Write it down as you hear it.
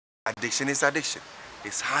Addiction is addiction.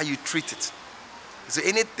 It's how you treat it. So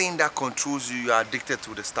anything that controls you, you are addicted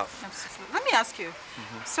to the stuff. Absolutely. Let me ask you.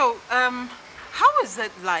 So, how is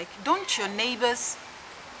it like? Don't your neighbors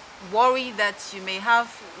worry that you may have,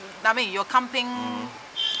 I mean, you're camping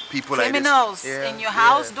People criminals like this. in your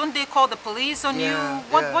house? Yeah. Don't they call the police on you?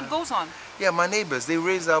 What goes on? Yeah, my neighbors, they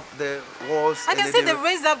raise up the walls. I can see they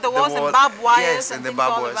raised up the walls and barbed wires, yes, and the things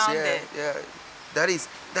barbed all wires. around Yeah, there. yeah.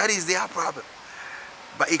 That is their problem.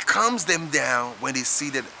 But it calms them down when they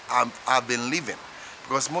see that I've been living,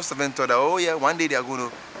 because most of them thought that, oh yeah, one day they are going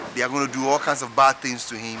to do all kinds of bad things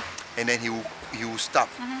to him, and then he will stop.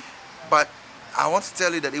 But I want to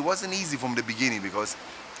tell you that it wasn't easy from the beginning, because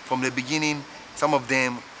from the beginning, some of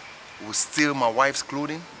them would steal my wife's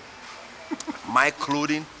clothing, my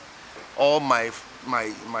clothing, all my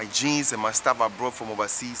jeans and my stuff I brought from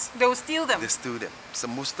overseas. They will steal them. They steal them. So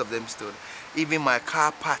most of them stole them. Even my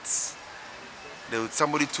car parts.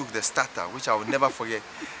 Somebody took the starter, which I will never forget.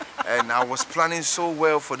 And I was planning so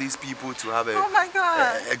well for these people to have Oh my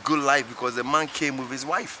God. a good life, because the man came with his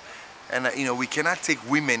wife. And you know, we cannot take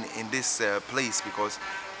women in this place, because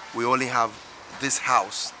we only have this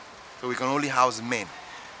house. So we can only house men.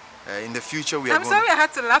 In the future, we are I'm sorry I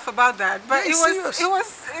had to laugh about that, but Yeah,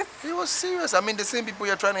 it was serious. I mean, the same people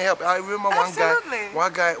you're trying to help. I remember Absolutely.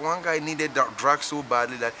 one guy needed drugs so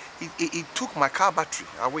badly that he took my car battery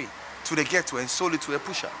away to the ghetto and sold it to a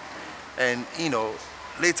pusher. And you know,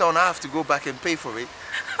 later on I have to go back and pay for it.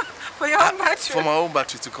 for your own battery. For my own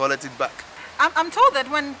battery, to collect it back. I'm told that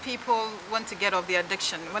when people want to get off the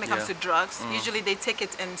addiction, when it comes Yeah. to drugs, usually they take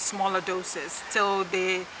it in smaller doses till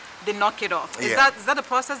they knock it off. Is Yeah. that a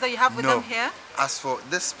process that you have with them here? As for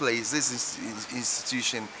this place, this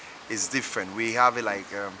institution is different. We have it like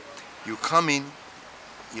you come in,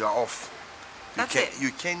 you are off. That's it.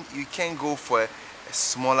 You can't go for a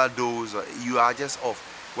smaller dose, or you are just off.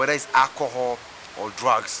 Whether it's alcohol or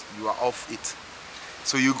drugs, you are off it.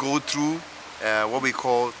 So you go through what we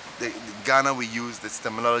call the Ghana, we use this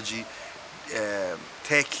terminology,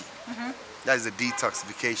 turkey. That is a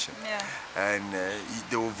detoxification. Yeah. And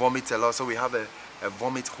they will vomit a lot. So we have a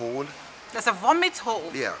vomit hole. There's a vomit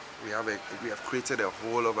hole. Yeah, we have created a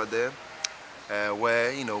hole over there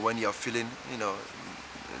where, you know, when you're feeling, you know,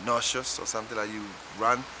 nauseous or something, like you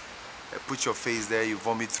run, put your face there, you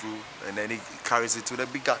vomit through, and then it carries it to the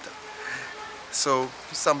big gutter. So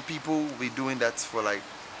some people will be doing that for like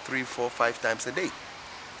 3, 4, 5 times a day.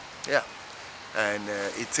 Yeah. And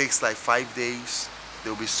it takes like 5 days.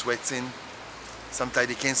 They'll be sweating. Sometimes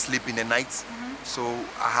they can't sleep in the night. So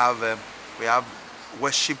we have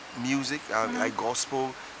worship music, like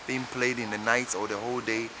gospel being played in the night or the whole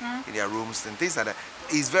day in their rooms and things like that.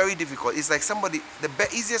 It's very difficult. It's like somebody, the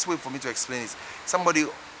easiest way for me to explain is somebody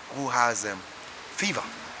who has fever,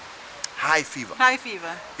 high fever. High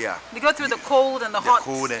fever. Yeah. They go through the cold and the hot,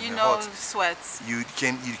 cold and you the know, hot. sweats. You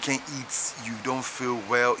can't eat, you don't feel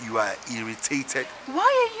well, you are irritated. Why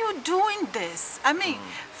are you doing this? I mean,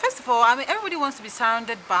 first of all, I mean, everybody wants to be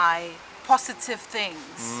surrounded by positive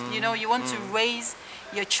things. You know, you want to raise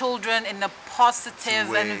your children in a positive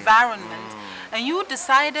Way. environment. And you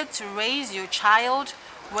decided to raise your child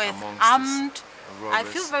with Amongst armed, this I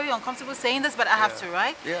feel robbers. very uncomfortable saying this, but I have to,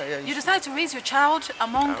 right? Yeah, You decided to raise your child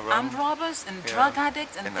among armed robbers and drug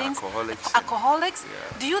addicts and things. Alcoholics. Alcoholics.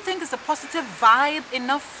 Yeah. Do you think it's a positive vibe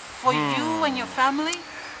enough for you and your family?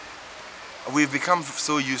 We've become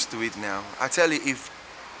so used to it now. I tell you,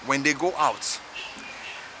 when they go out,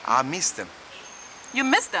 I miss them. You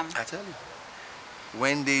miss them. I tell you.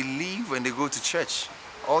 When they leave, when they go to church,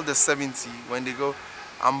 all the 70, when they go,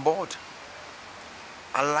 I'm bored.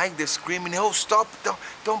 I like the screaming, oh, stop,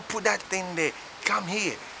 don't put that thing there. Come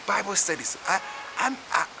here, Bible studies.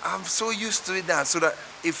 I'm so used to it now, so that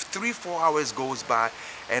if 3, 4 hours goes by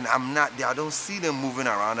and I'm not there, I don't see them moving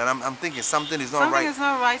around, and I'm thinking something is not right. Something is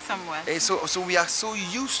not right somewhere. So we are so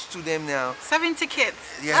used to them now. 70 kids.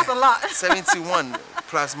 Yeah, That's a lot. 71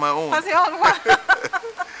 plus my own. Plus your own one.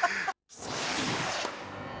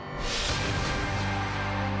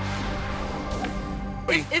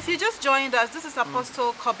 If you just joined us, this is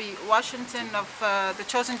Apostle Kobe Washington of the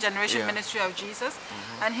Chosen Generation Ministry of Jesus,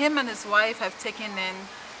 and him and his wife have taken in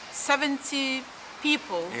 70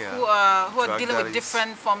 people who are dealing with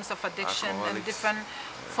different forms of addiction and different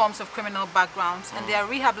forms of criminal backgrounds, and they are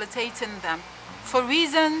rehabilitating them for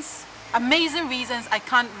reasons, amazing reasons I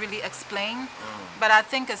can't really explain, but I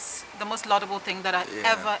think it's the most laudable thing that I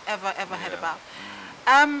ever heard about.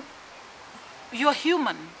 You're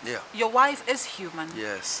human. Yeah. Your wife is human.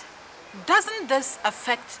 Yes. Doesn't this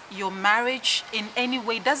affect your marriage in any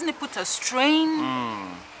way? Doesn't it put a strain?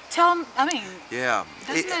 I mean, Yeah.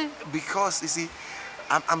 doesn't it? Because, you see,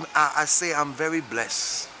 I say I'm very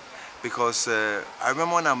blessed because I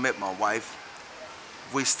remember when I met my wife,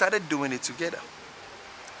 we started doing it together.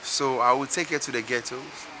 So I would take her to the ghettos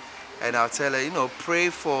and I'll tell her, pray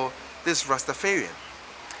for this Rastafarian.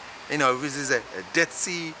 This is a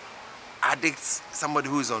dirty addict, somebody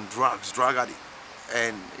who is on drugs, drug addict,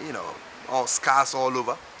 and all scars all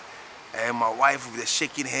over. And my wife with a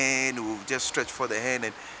shaking hand would just stretch for the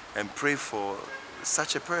hand and pray for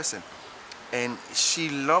such a person. And she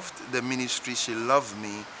loved the ministry, she loved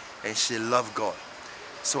me, and she loved God.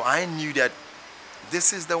 So I knew that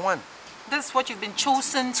this is the one. This is what you've been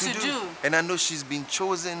chosen to do. And I know she's been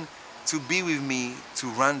chosen to be with me to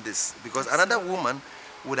run this, because another woman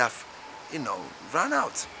would have, run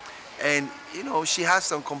out. And, she had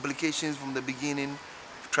some complications from the beginning,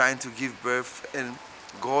 trying to give birth. And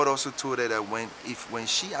God also told her that when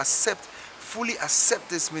she fully accept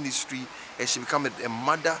this ministry and she become a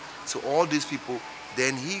mother to all these people,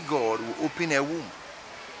 then God will open her womb.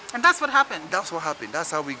 And that's what happened. That's what happened.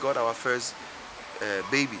 That's how we got our first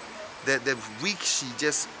baby. The week she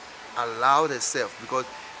just allowed herself, because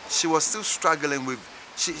she was still struggling with,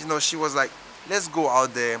 she was like, let's go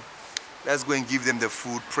out there, let's go and give them the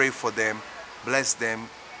food, pray for them, bless them,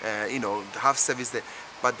 have service there.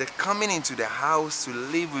 But the coming into the house to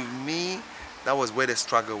live with me, that was where the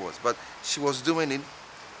struggle was. But she was doing it,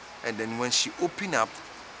 and then when she opened up,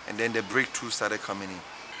 and then the breakthrough started coming in.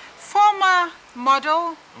 Former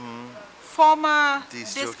model, former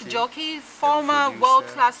disc jockey, former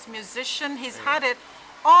world-class musician. He's had it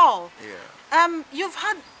all. Yeah. You've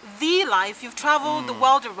had the life. You've traveled the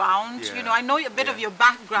world around. Yeah. I know a bit of your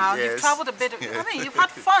background. Yes. You've traveled a bit. You've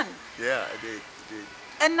had fun. Yeah, I did.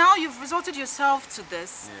 And now you've resorted yourself to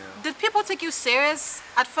this. Yeah. Did people take you serious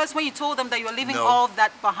at first when you told them that you were leaving No. all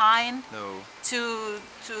that behind? No. To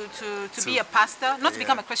be a pastor, not to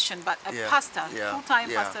become a Christian, but a pastor,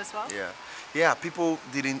 full-time pastor as well? Yeah, people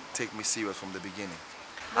didn't take me serious from the beginning.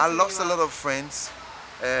 I lost a lot of friends.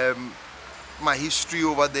 My history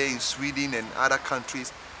over there in Sweden and other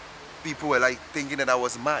countries, people were like thinking that I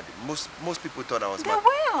was mad. Most people thought I was mad.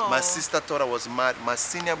 will. My sister thought I was mad. My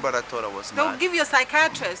senior brother thought I was They'll mad. give you a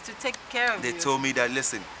psychiatrist to take care of you. They told me that,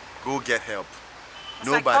 listen, go get help.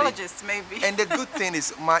 Psychologist, maybe. And the good thing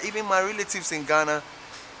is, even my relatives in Ghana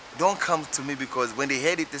don't come to me, because when they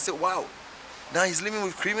heard it, they say, wow, now he's living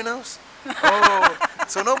with criminals? Oh,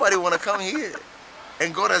 so nobody want to come here.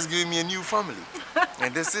 And God has given me a new family.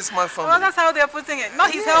 And this is my family. Well, that's how they're putting it. No,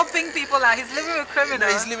 he's helping people out. He's living with criminals. No,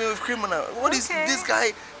 he's living with criminals. What is this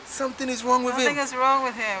guy? Something is wrong with him. Something is wrong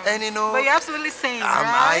with him. And but you're absolutely sane, right?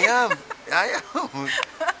 I am.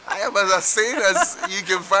 I am as sane as you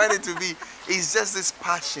can find it to be. It's just this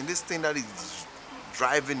passion, this thing that is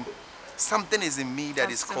driving. Something is in me that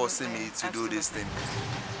is causing me to do this thing.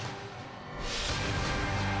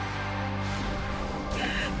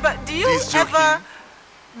 But do you ever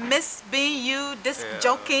miss being you, disc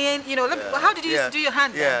jockeying? How did you used to do your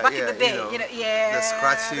hand back in the day? The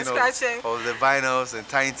scratching of the vinyls and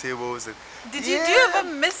timetables. Do you ever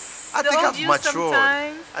miss I the think old I've you matured.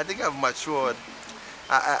 sometimes? I think I've matured.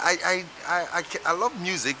 I love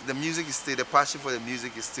music. The music is still, the passion for the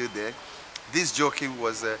music is still there. This jockeying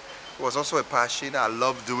was also a passion. I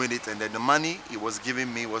love doing it, and then the money it was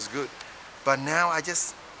giving me was good. But now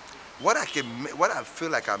what I feel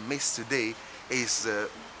like I miss today is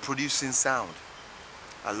producing sound.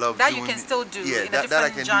 I love that. Doing, you can still do yeah, in a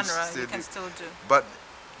different genre. You can still do. But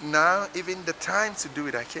now, even the time to do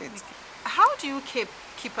it, I can't. How do you keep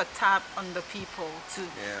a tab on the people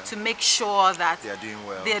to make sure that they're doing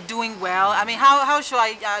well? They're doing well. I mean, how sure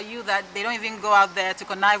are you that they don't even go out there to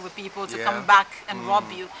connive with people to come back and rob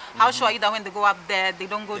you? How sure are you that when they go up there, they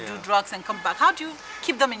don't go do drugs and come back? How do you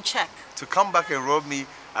keep them in check? To come back and rob me,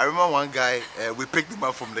 I remember one guy, we picked him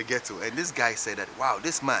up from the ghetto, and this guy said that, wow,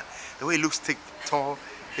 this man, the way he looks thick, tall,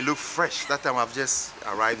 he looks fresh. That time I've just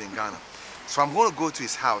arrived in Ghana. So I'm going to go to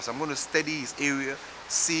his house. I'm going to study his area,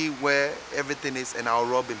 see where everything is, and I'll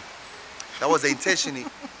rob him. That was the intention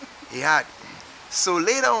he had. So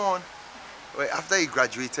later on, after he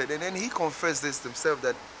graduated, and then he confessed this himself,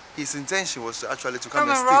 that his intention was actually to come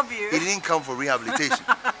and steal. Rob you. He didn't come for rehabilitation.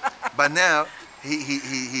 But now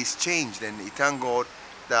he's changed, and he thank God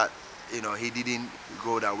that he didn't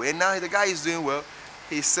go that way. And now the guy is doing well.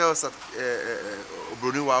 He sells at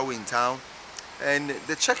Obroniwawe in town, and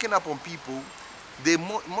they're checking up on people.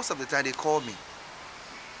 Most of the time they call me.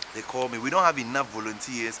 We don't have enough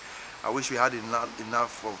volunteers. I wish we had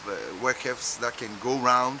enough of workers that can go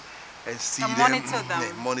around and see them,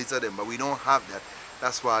 monitor them, but we don't have that.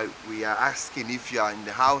 That's why we are asking, if you are in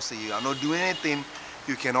the house and you are not doing anything,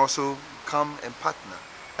 you can also come and partner.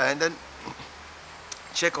 And then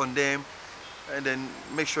check on them, and then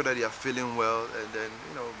make sure that they are feeling well. And then,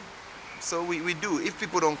 you know, so we do. If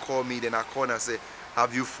people don't call me, then I call and I say,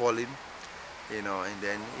 have you fallen? You know, and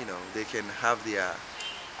then, you know, they can have their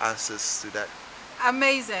answers to that.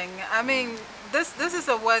 Amazing. I mean, this is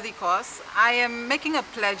a worthy cause. I am making a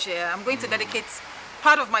pledge here. I'm going to dedicate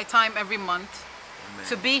part of my time every month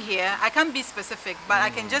to be here. I can't be specific, but I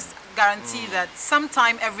can just guarantee that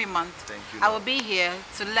sometime every month Thank you, I will Lord. be here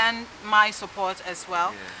to lend my support as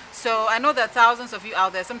well. Yeah. So I know there are thousands of you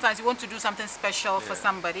out there. Sometimes you want to do something special for Yeah.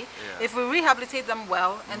 somebody. Yeah. If we rehabilitate them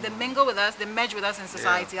well and they mingle with us, they merge with us in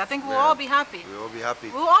society, I think we'll Yeah. all be happy. We'll all be happy.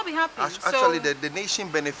 We'll all be happy. Actually, So, the nation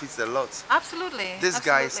benefits a lot. absolutely. These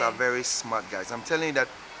guys are absolutely. very smart guys. I'm telling you that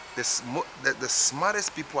the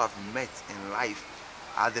smartest people I've met in life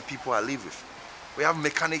are the people I live with. We have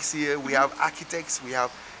mechanics here, we have architects, we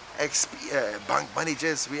have bank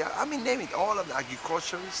managers, we have, I mean, name it, all of the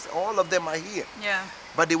agriculturists, all of them are here. Yeah.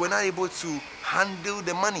 But they were not able to handle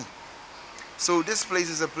the money. So this place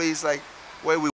is a place like where we